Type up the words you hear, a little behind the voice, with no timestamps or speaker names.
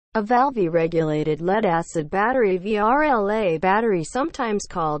A valve-regulated lead-acid battery VRLA battery, sometimes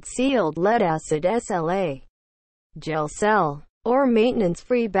called sealed lead-acid SLA, gel cell, or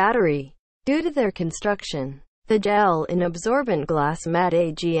maintenance-free battery. Due to their construction, the gel in absorbent glass matte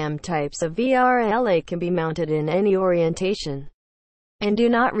AGM types of VRLA can be mounted in any orientation and do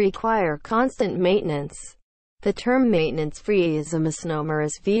not require constant maintenance. The term maintenance-free is a misnomer,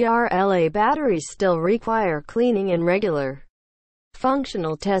 as VRLA batteries still require cleaning and regular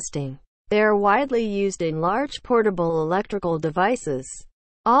functional testing. They are widely used in large portable electrical devices,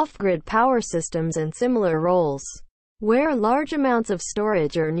 off-grid power systems, and similar roles, where large amounts of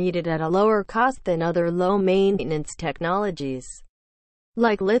storage are needed at a lower cost than other low-maintenance technologies,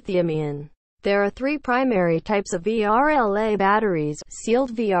 like lithium-ion. There are three primary types of VRLA batteries: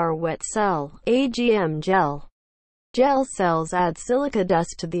 sealed VR wet cell, AGM gel. Gel cells add silica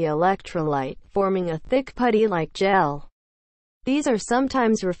dust to the electrolyte, forming a thick putty-like gel. These are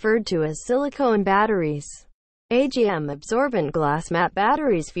sometimes referred to as silicone batteries. AGM absorbent glass matte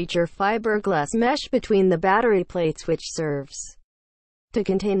batteries feature fiberglass mesh between the battery plates, which serves to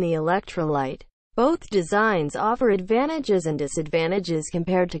contain the electrolyte. Both designs offer advantages and disadvantages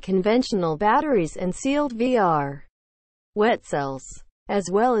compared to conventional batteries and sealed VR wet cells, as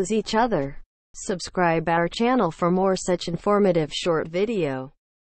well as each other. Subscribe our channel for more such informative short video.